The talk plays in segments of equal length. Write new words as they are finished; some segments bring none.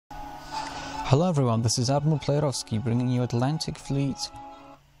Hello everyone, this is Admiral Playerovski bringing you Atlantic Fleet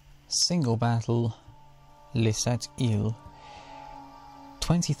Single Battle Les Sept Îles,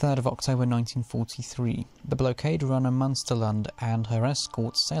 23rd of October 1943. The blockade runner Munsterland and her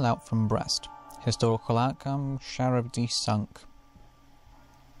escorts sail out from Brest. Historical outcome, Charybdis sunk.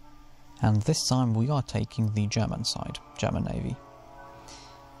 And this time we are taking the German side, German Navy.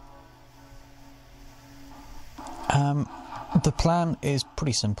 The plan is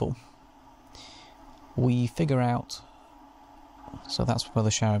pretty simple. We figure out, so that's where the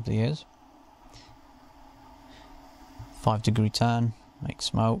Charybdis is. 5-degree turn, make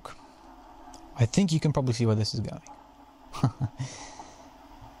smoke. I think you can probably see where this is going.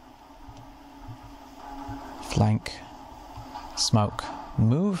 Flank, smoke,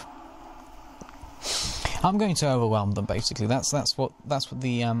 move. I'm going to overwhelm them basically. That's what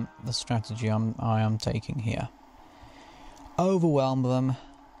the strategy I am taking here. Overwhelm them.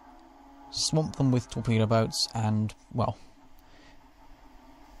 Swamp them with torpedo boats and, well,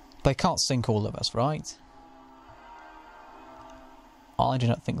 they can't sink all of us, right? I do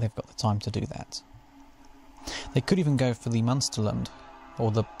not think they've got the time to do that. They could even go for the Munsterland,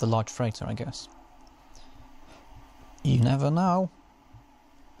 or the large freighter, I guess. You never know.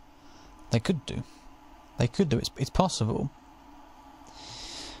 They could do. They could do. It's possible.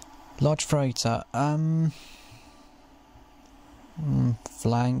 Large freighter,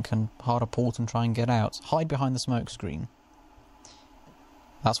 flank and harder port and try and get out. Hide behind the smoke screen.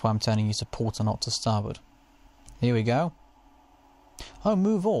 That's why I'm turning you to port and not to starboard. Here we go. Oh,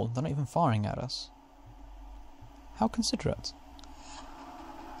 move all. They're not even firing at us. How considerate.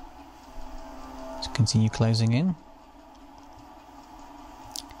 Let's continue closing in.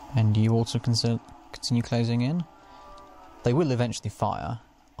 And you also continue closing in. They will eventually fire.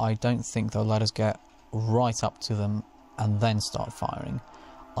 I don't think they'll let us get right up to them and then start firing.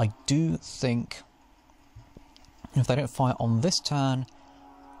 I do think if they don't fire on this turn,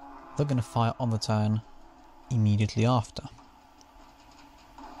 they're going to fire on the turn immediately after.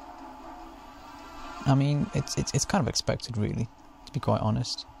 I mean, it's kind of expected, really, to be quite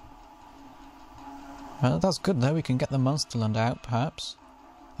honest. Well, that's good though. We can get the Munsterland out, perhaps.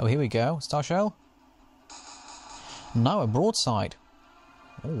 Oh, here we go. Star shell. No, a broadside.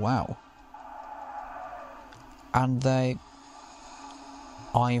 Oh wow. And I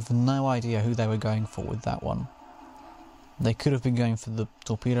have no idea who they were going for with that one. They could have been going for the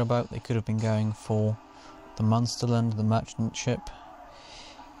torpedo boat, they could have been going for the Munsterland, the merchant ship.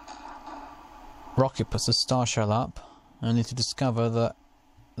 Rocket puts a star shell up, only to discover that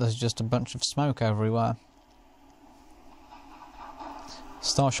there's just a bunch of smoke everywhere.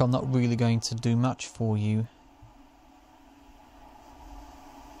 Star shell not really going to do much for you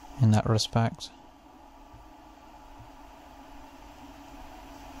in that respect.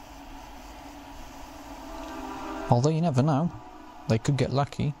 Although you never know, they could get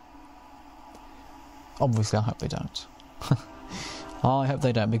lucky. Obviously I hope they don't. I hope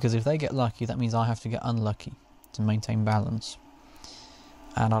they don't, because if they get lucky that means I have to get unlucky to maintain balance.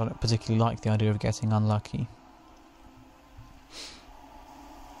 And I don't particularly like the idea of getting unlucky.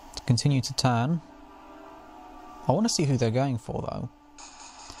 To continue to turn. I want to see who they're going for though.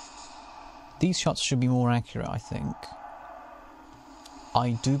 These shots should be more accurate, I think.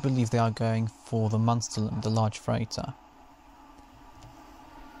 I do believe they are going for the Munsterland, the large freighter.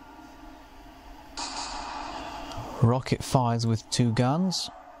 Rocket fires with 2 guns,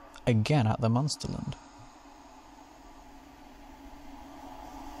 again at the Munsterland.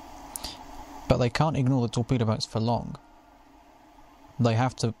 But they can't ignore the torpedo boats for long. They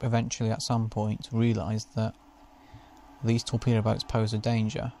have to eventually, at some point, realise that these torpedo boats pose a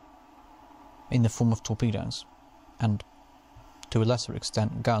danger in the form of torpedoes, and to a lesser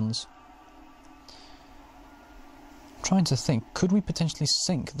extent, guns. I'm trying to think, could we potentially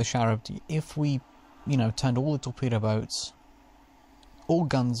sink the Charybdis if we, turned all the torpedo boats, all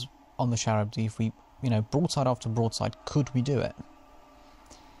guns on the Charybdis, if we, broadside after broadside, could we do it?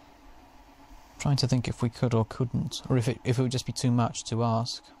 I'm trying to think if we could or couldn't, or if it would just be too much to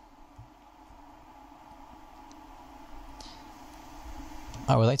ask.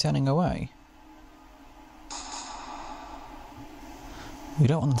 Oh, are they turning away? We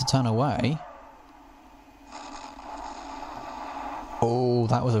don't want them to turn away. Oh,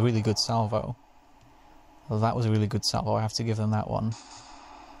 that was a really good salvo. That was a really good salvo, I have to give them that one.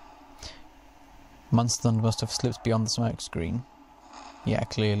 Munsterland must have slipped beyond the smoke screen. Yeah,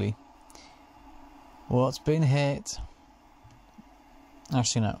 clearly. What's been hit?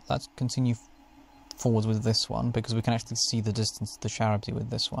 Actually no, let's continue forwards with this one, because we can actually see the distance to the Charybdis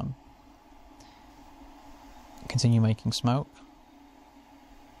with this one. Continue making smoke.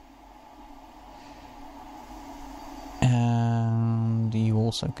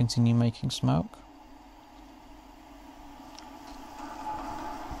 also continue making smoke.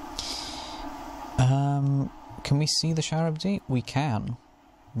 Can we see the Sharabdi? We can.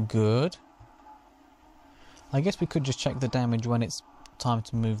 Good. I guess we could just check the damage when it's time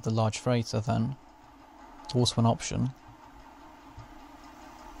to move the large freighter then. It's also an option.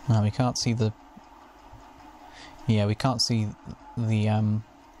 No, we can't see the... Yeah, we can't see the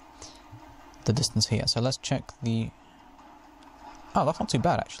distance here. So let's check the... Oh, that's not too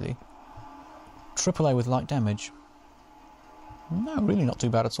bad actually. AAA with light damage. No, really not too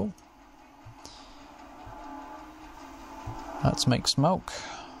bad at all. Let's make smoke.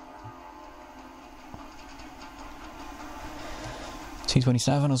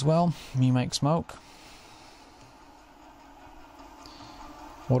 T-27 as well. You make smoke.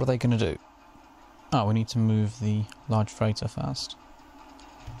 What are they going to do? Oh, we need to move the large freighter first.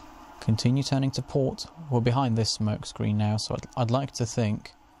 Continue turning to port. We're behind this smoke screen now, so I'd like to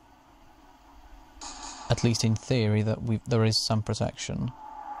think, at least in theory, that there is some protection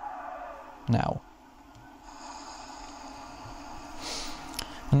now.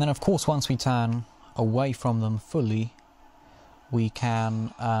 And then, of course, once we turn away from them fully, we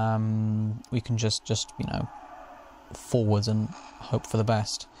can just you know, forwards and hope for the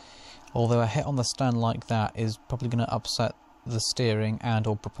best. Although a hit on the stern like that is probably going to upset the steering and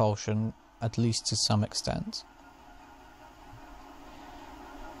or propulsion, at least to some extent.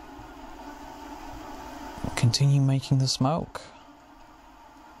 Continue making the smoke.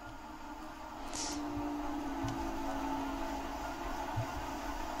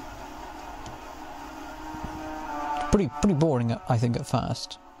 Pretty boring, I think, at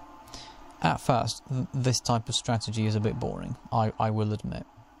first. At first, this type of strategy is a bit boring, I will admit.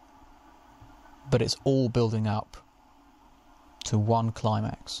 But it's all building up to one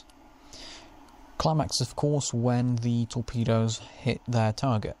climax. Climax, of course, when the torpedoes hit their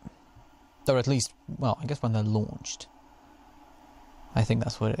target. Or at least, well, I guess when they're launched. I think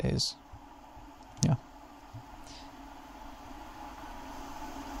that's what it is. Yeah.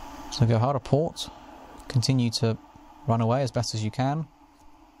 So go hard at port. Continue to run away as best as you can.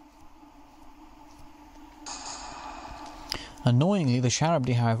 Annoyingly, the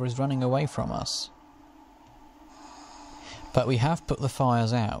Sharabdi, however, is running away from us. But we have put the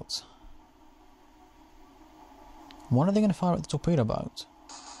fires out. When are they going to fire at the torpedo boat?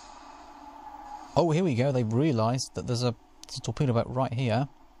 Oh, here we go. They've realised that there's a torpedo boat right here.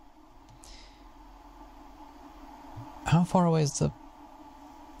 How far away is the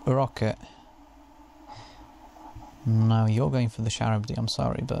rocket? No, you're going for the Sharabdi, I'm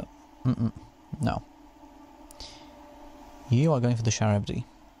sorry, but... no. You are going for the Sharabdi,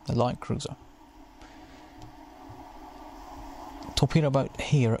 the light cruiser. Torpedo boat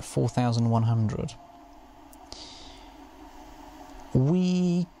here at 4,100.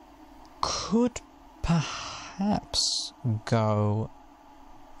 We could perhaps go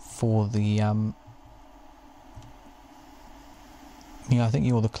for the... yeah, I think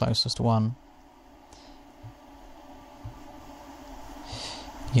you're the closest one.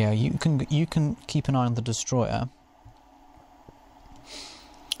 Yeah, you can keep an eye on the destroyer.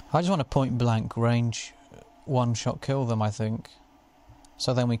 I just want to point blank range, one shot kill them, I think.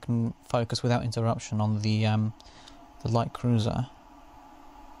 So then we can focus without interruption on the light cruiser.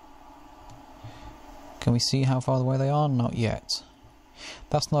 Can we see how far away they are? Not yet.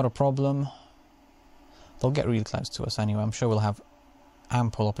 That's not a problem. They'll get really close to us anyway. I'm sure we'll have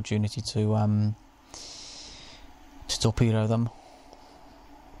ample opportunity to torpedo them.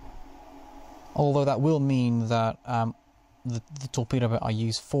 Although that will mean that the torpedo boat I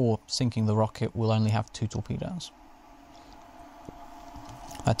use for sinking the rocket will only have 2 torpedoes.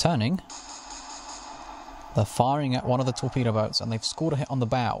 They're turning. They're firing at one of the torpedo boats and they've scored a hit on the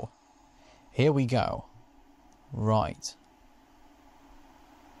bow. Here we go. Right.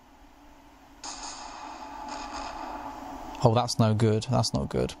 Oh, that's no good. That's not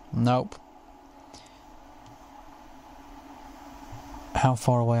good. Nope. How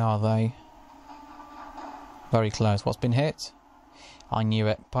far away are they? Very close. What's been hit? I knew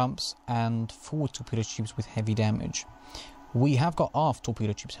it. Pumps and forward torpedo tubes with heavy damage. We have got aft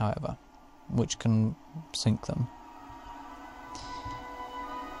torpedo tubes, however, which can sink them.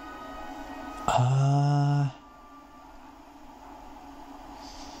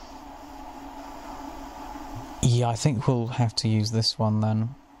 Yeah, I think we'll have to use this one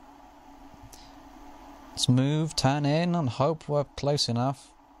then. Let's move, turn in, and hope we're close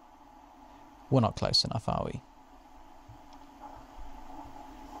enough. We're not close enough, are we?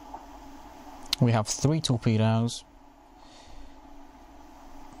 We have 3 torpedoes.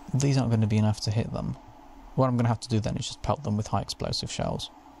 These aren't going to be enough to hit them. What I'm going to have to do then is just pelt them with high explosive shells.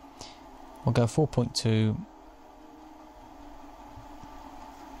 We'll go 4.2.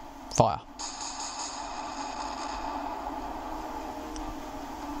 Fire.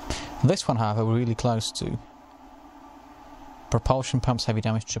 This one, however, we're really close to. Propulsion pumps heavy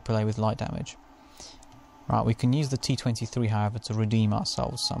damage, AAA with light damage. Right, we can use the T-23, however, to redeem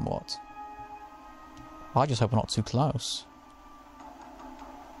ourselves somewhat. I just hope we're not too close.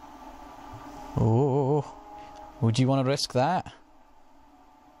 Oh, would you want to risk that?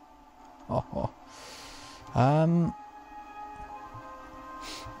 Oh.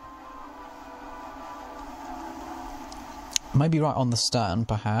 Maybe right on the stern,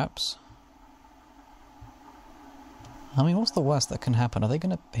 perhaps. I mean, what's the worst that can happen? Are they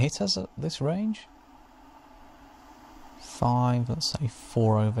going to hit us at this range? 5, let's say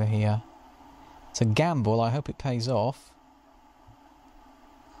 4 over here. It's a gamble, I hope it pays off.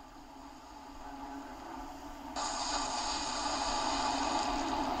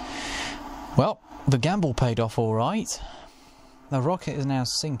 Well, the gamble paid off all right. The rocket is now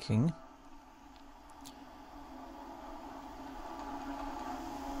sinking.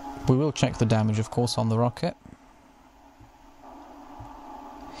 We will check the damage, of course, on the rocket.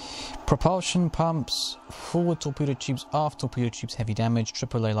 Propulsion pumps, forward torpedo tubes, aft torpedo tubes, heavy damage,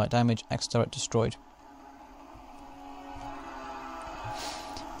 AAA light damage, X-turret destroyed.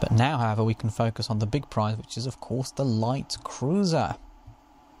 But now, however, we can focus on the big prize, which is, of course, the light cruiser.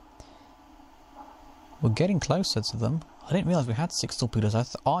 We're getting closer to them. I didn't realise we had 6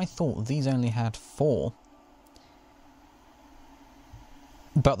 torpedoes. I thought these only had 4.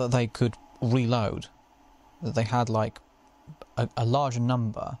 But that they could reload. That they had, like, a larger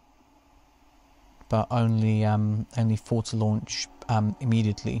number. But only 4 to launch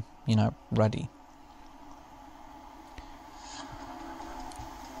immediately, you know, ready.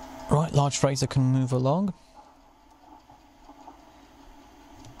 Right, large freighter can move along.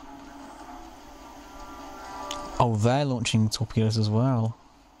 Oh, they're launching torpedoes as well.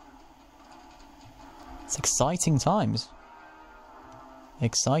 It's exciting times.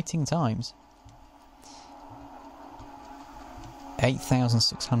 Exciting times.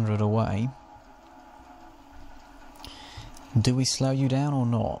 8,600 away. Do we slow you down or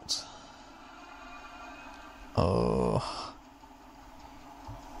not? Oh.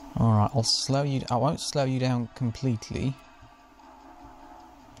 Alright, I'll slow you... I won't slow you down completely.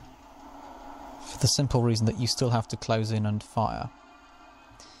 For the simple reason that you still have to close in and fire.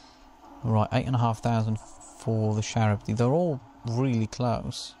 Right, 8,500 for the Sharabdi. They're all really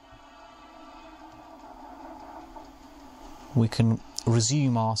close. We can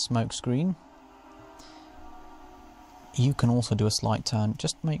resume our smoke screen. You can also do a slight turn.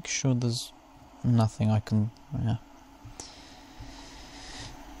 Just make sure there's nothing I can...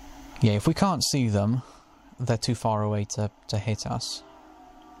 Yeah, if we can't see them, they're too far away to hit us.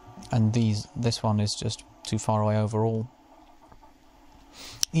 And this one is just too far away overall.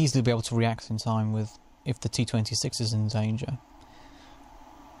 Easily be able to react in time with if the T-26 is in danger.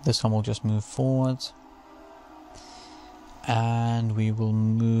 This one will just move forward. And we will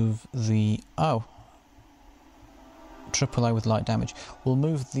move the... Oh! AAA with light damage. We'll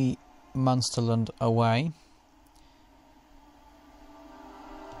move the Munsterland away.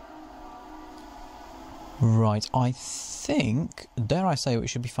 Right, I think, dare I say, it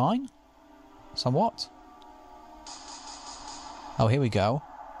should be fine? Somewhat? Oh, here we go.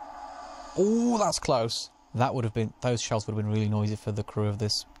 Oh, that's close. That would have been, those shells would have been really noisy for the crew of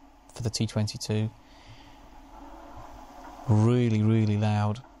this, for the T-22. Really, really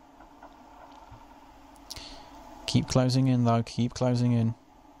loud. Keep closing in though, keep closing in.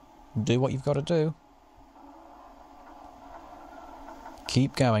 Do what you've got to do.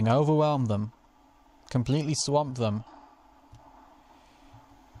 Keep going, overwhelm them. Completely swamp them.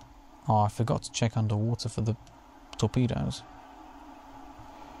 Oh, I forgot to check underwater for the torpedoes.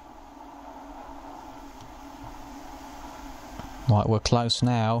 Right, we're close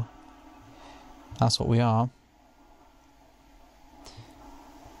now. That's what we are.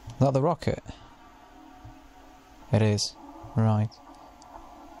 Is that the rocket? It is. Right.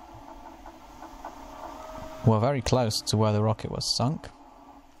 We're very close to where the rocket was sunk.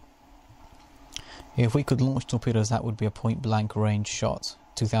 If we could launch torpedoes, that would be a point-blank range shot.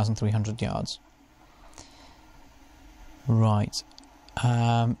 2,300 yards. Right.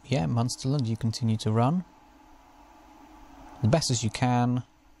 Yeah, Munsterland, you continue to run. As best as you can.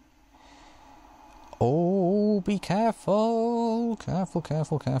 Oh, be careful. Careful,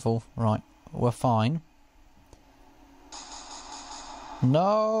 careful, careful. Right, we're fine.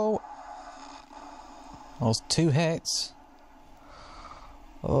 No! That was 2 hits.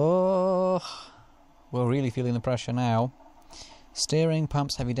 Oh... We're really feeling the pressure now. Steering,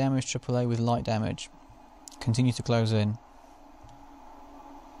 pumps, heavy damage, AAA with light damage. Continue to close in.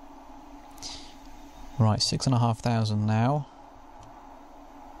 Right, 6,500 now.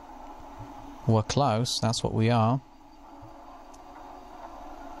 We're close, that's what we are.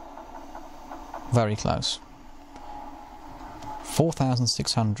 Very close.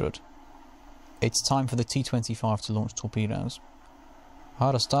 4,600. It's time for the T-25 to launch torpedoes.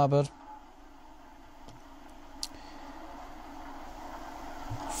 Harder starboard.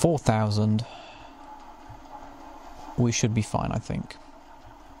 4,000. We should be fine, I think.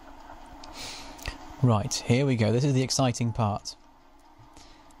 Right, here we go. This is the exciting part.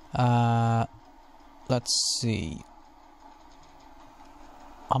 Let's see.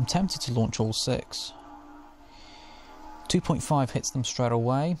 I'm tempted to launch all 6. 2.5 hits them straight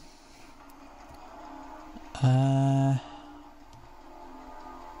away.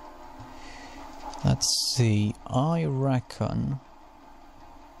 Let's see. I reckon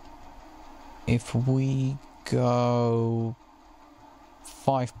if we go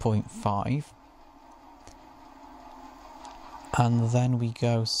 5.5 and then we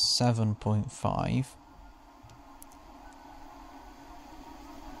go 7.5,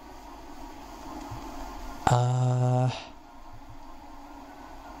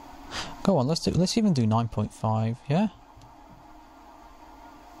 go on, let's even do 9.5, yeah?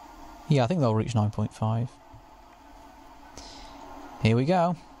 Yeah, I think they'll reach 9.5. Here we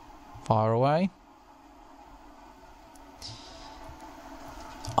go. Fire away.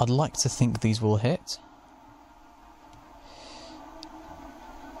 I'd like to think these will hit.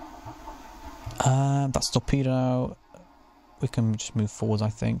 That's torpedo. We can just move forwards, I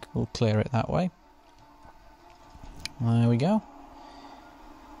think. We'll clear it that way. There we go.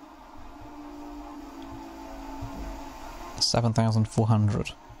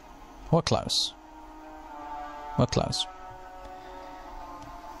 7,400. We're close. We're close.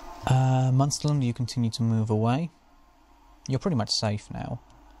 Munsterland, you continue to move away. You're pretty much safe now.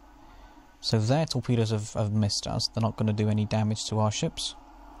 So their torpedoes have missed us. They're not going to do any damage to our ships.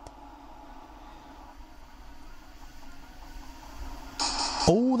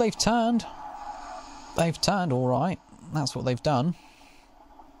 Oh, they've turned. They've turned, alright. That's what they've done.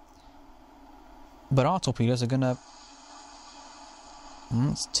 But our torpedoes are going to...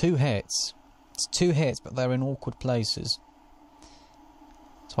 It's 2 hits. It's 2 hits, but they're in awkward places.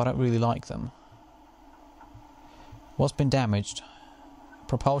 So I don't really like them. What's been damaged?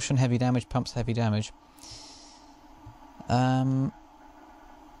 Propulsion, heavy damage, pumps, heavy damage. Yeah,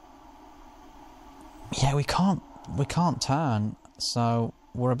 we can't turn, so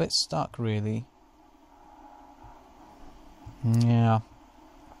we're a bit stuck, really. Yeah.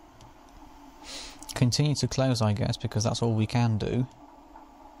 Continue to close, I guess, because that's all we can do.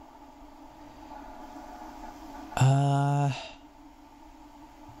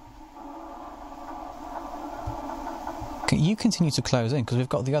 You continue to close in, because we've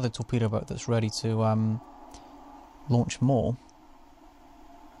got the other torpedo boat that's ready to launch more.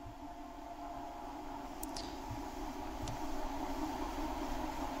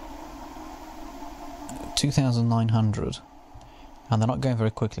 $2,900. And they're not going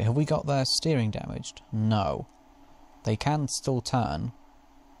very quickly. Have we got their steering damaged? No. They can still turn,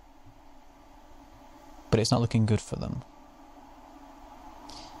 but it's not looking good for them.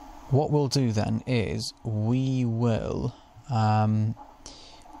 What we'll do then is we will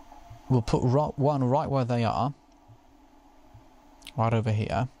we'll put one right where they are, right over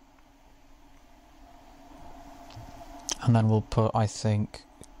here, and then we'll put, I think,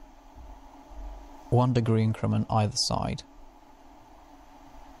 1 degree increment either side,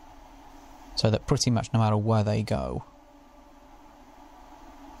 so that pretty much no matter where they go.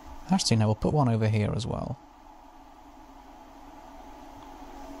 Actually, no, we'll put one over here as well.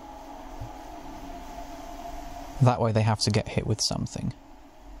 That way they have to get hit with something.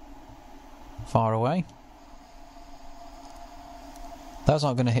 Far away. Those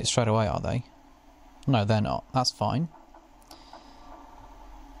aren't going to hit straight away, are they? No, they're not. That's fine.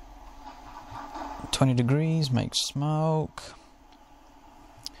 20 degrees, make smoke.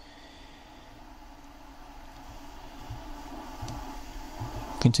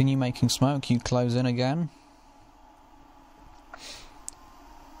 Continue making smoke, you close in again.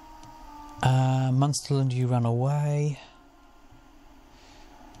 Munsterland, you run away.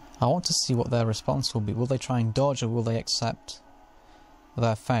 I want to see what their response will be. Will they try and dodge, or will they accept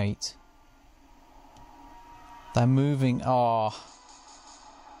their fate? They're moving. Oh,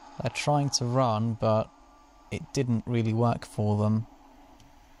 they're trying to run, but it didn't really work for them.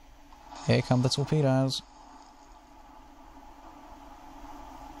 Here come the torpedoes.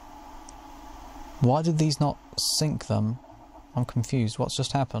 Why did these not sink them? I'm confused. What's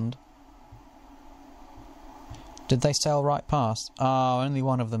just happened? Did they sail right past? Oh, only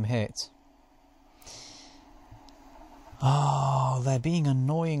one of them hit. Oh, they're being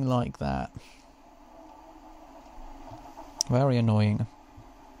annoying like that. Very annoying.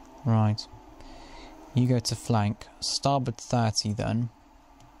 Right. You go to flank. Starboard 30 then.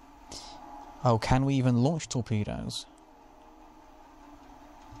 Oh, can we even launch torpedoes?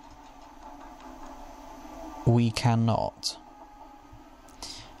 We cannot.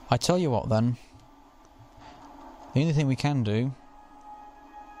 I tell you what then. The only thing we can do...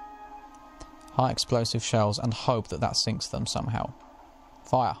 high explosive shells and hope that that sinks them somehow.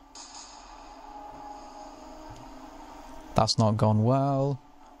 Fire. That's not gone well.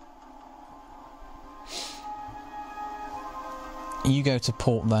 You go to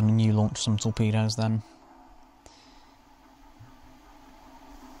port then and you launch some torpedoes then.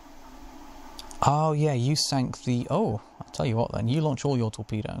 Oh yeah, you sank the... oh, I'll tell you what then. You launch all your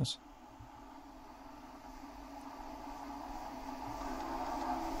torpedoes.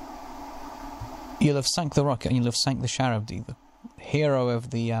 You'll have sank the rocket and you'll have sank the Sharabdi, the hero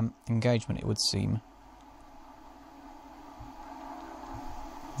of the engagement, it would seem.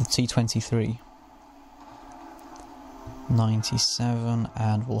 The T-23. 97,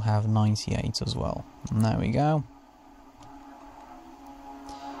 and we'll have 98 as well. And there we go.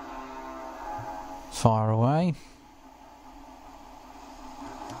 Fire away.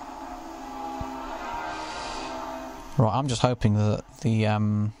 Right, I'm just hoping that the...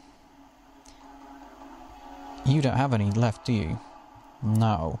 you don't have any left, do you?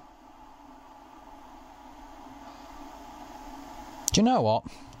 No. Do you know what?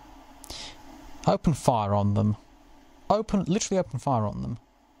 Open fire on them. Literally open fire on them.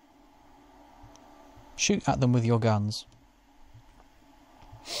 Shoot at them with your guns.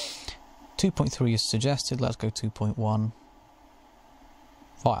 2.3 is suggested, let's go 2.1.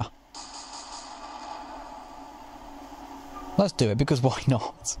 Fire. Let's do it, because why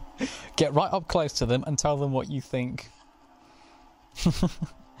not? Get right up close to them and tell them what you think.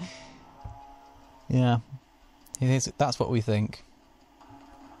 Yeah. That's what we think.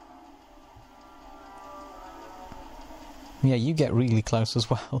 Yeah, you get really close as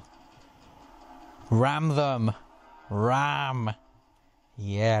well. Ram them! Ram!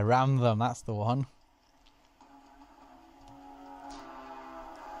 Yeah, ram them, that's the one.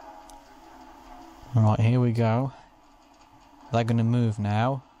 Alright, here we go. They're going to move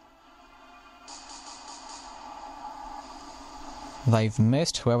now. They've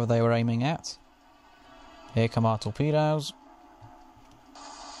missed whoever they were aiming at. Here come our torpedoes.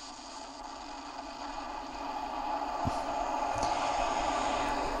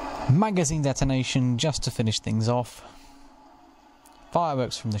 Magazine detonation just to finish things off.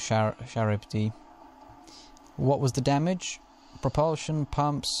 Fireworks from the Charybdis. What was the damage? Propulsion,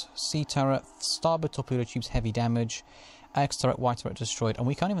 pumps, sea turret, starboard torpedo tubes, heavy damage, X turret, Y turret destroyed, and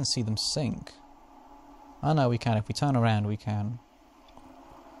we can't even see them sink. I know we can. If we turn around, we can.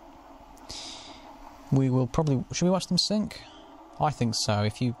 We will probably... should we watch them sink? I think so.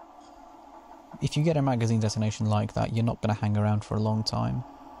 If you get a magazine detonation like that, you're not going to hang around for a long time.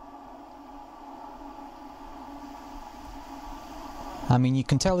 I mean, you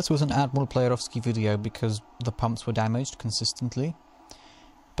can tell this was an Admiral Playerovski video because the pumps were damaged consistently.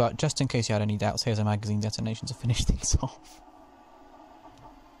 But just in case you had any doubts, here's a magazine detonation to finish things off.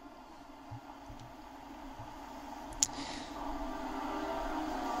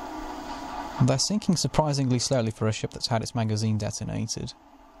 They're sinking surprisingly slowly for a ship that's had its magazine detonated.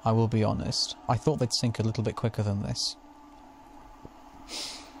 I will be honest. I thought they'd sink a little bit quicker than this.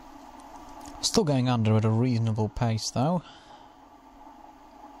 Still going under at a reasonable pace though.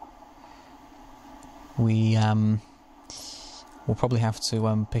 We'll probably have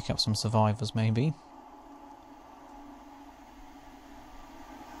to pick up some survivors maybe.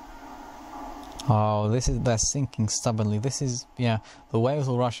 Oh, they're sinking stubbornly. This is, yeah, the waves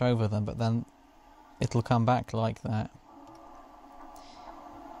will rush over them, but then it'll come back like that.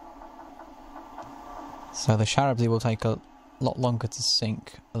 So the Charybdis will take a lot longer to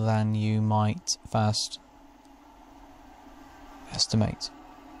sink than you might first estimate.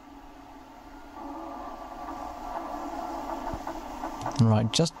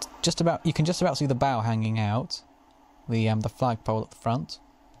 Right, just about, you can just about see the bow hanging out, the flagpole at the front.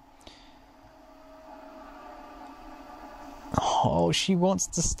 Oh, she wants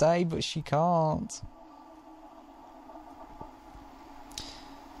to stay, but she can't.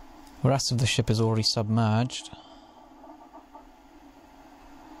 The rest of the ship is already submerged.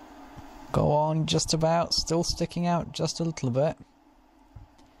 Go on, just about, still sticking out just a little bit.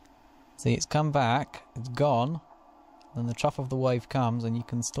 See, it's come back, it's gone, then the trough of the wave comes and you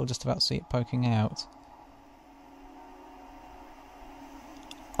can still just about see it poking out.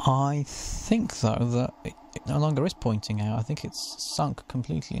 I think, though, that it no longer is pointing out. I think it's sunk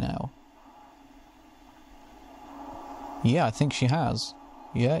completely now. Yeah, I think she has.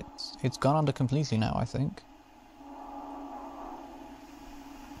 Yeah, it's gone under completely now, I think.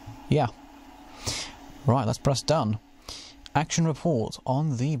 Yeah. Right, let's press done. Action report.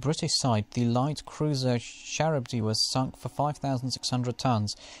 On the British side, the light cruiser Charybdis was sunk for 5,600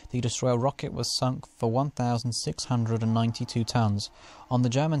 tons. The destroyer Rocket was sunk for 1,692 tons. On the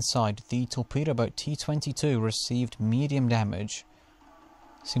German side, the torpedo boat T-22 received medium damage.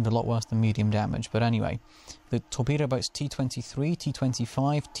 Seemed a lot worse than medium damage, but anyway. The torpedo boats T-23,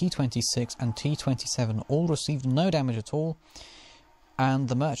 T-25, T-26 and T-27 all received no damage at all. And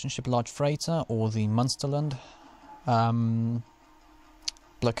the merchant ship Large Freighter, or the Munsterland,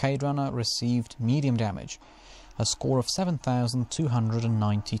 blockade runner, received medium damage, a score of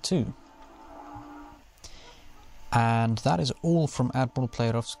 7,292. And that is all from Admiral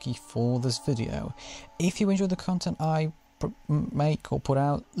Playerovski for this video. If you enjoy the content I make or put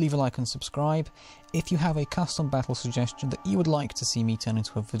out, leave a like and subscribe. If you have a custom battle suggestion that you would like to see me turn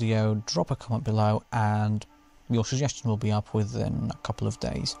into a video, drop a comment below and your suggestion will be up within a couple of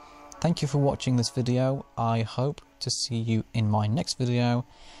days. Thank you for watching this video. I hope to see you in my next video.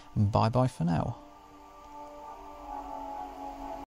 Bye bye for now.